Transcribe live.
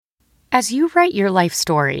As you write your life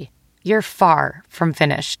story, you're far from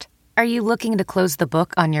finished. Are you looking to close the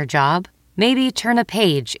book on your job? Maybe turn a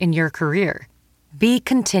page in your career? Be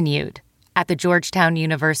continued at the Georgetown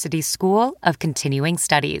University School of Continuing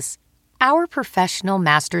Studies. Our professional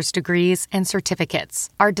master's degrees and certificates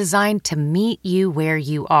are designed to meet you where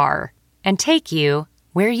you are and take you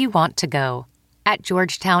where you want to go. At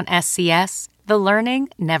Georgetown SCS, the learning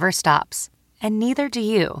never stops, and neither do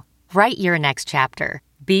you. Write your next chapter.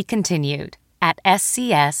 Be continued at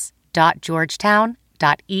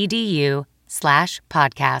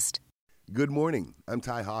scs.georgetown.edu/podcast. Good morning. I'm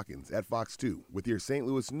Ty Hawkins at Fox 2 with your St.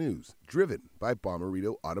 Louis news, driven by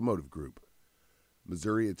Bomarito Automotive Group.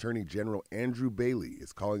 Missouri Attorney General Andrew Bailey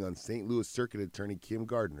is calling on St. Louis Circuit Attorney Kim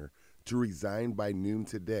Gardner to resign by noon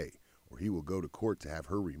today, or he will go to court to have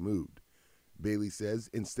her removed. Bailey says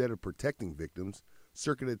instead of protecting victims,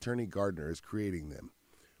 Circuit Attorney Gardner is creating them.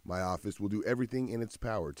 My office will do everything in its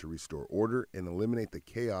power to restore order and eliminate the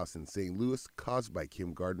chaos in St. Louis caused by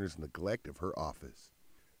Kim Gardner's neglect of her office.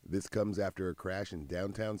 This comes after a crash in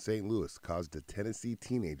downtown St. Louis caused a Tennessee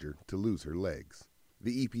teenager to lose her legs.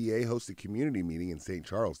 The EPA hosts a community meeting in St.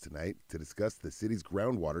 Charles tonight to discuss the city's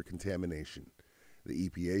groundwater contamination. The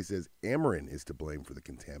EPA says Ameren is to blame for the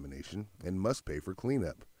contamination and must pay for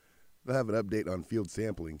cleanup. They'll have an update on field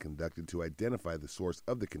sampling conducted to identify the source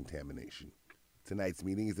of the contamination. Tonight's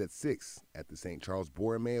meeting is at 6 at the St. Charles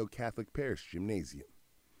Borromeo Catholic Parish Gymnasium.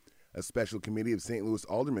 A special committee of St. Louis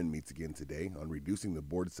aldermen meets again today on reducing the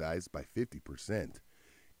board size by 50%.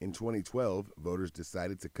 In 2012, voters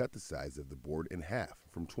decided to cut the size of the board in half,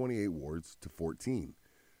 from 28 wards to 14.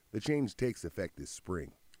 The change takes effect this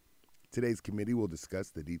spring. Today's committee will discuss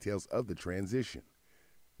the details of the transition.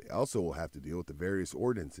 They also will have to deal with the various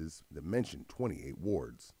ordinances that mention 28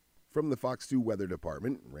 wards. From the Fox 2 Weather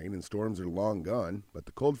Department, rain and storms are long gone, but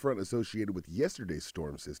the cold front associated with yesterday's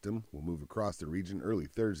storm system will move across the region early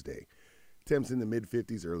Thursday. Temps in the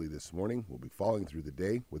mid-50s early this morning will be falling through the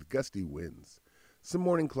day with gusty winds. Some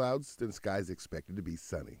morning clouds, then skies expected to be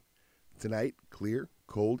sunny. Tonight, clear,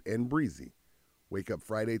 cold, and breezy. Wake up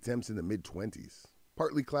Friday, temps in the mid-20s.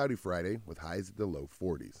 Partly cloudy Friday with highs at the low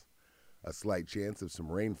 40s. A slight chance of some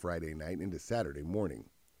rain Friday night into Saturday morning.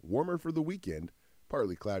 Warmer for the weekend.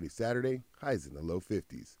 Partly cloudy Saturday, highs in the low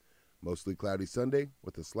 50s. Mostly cloudy Sunday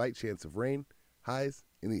with a slight chance of rain, highs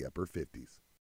in the upper 50s.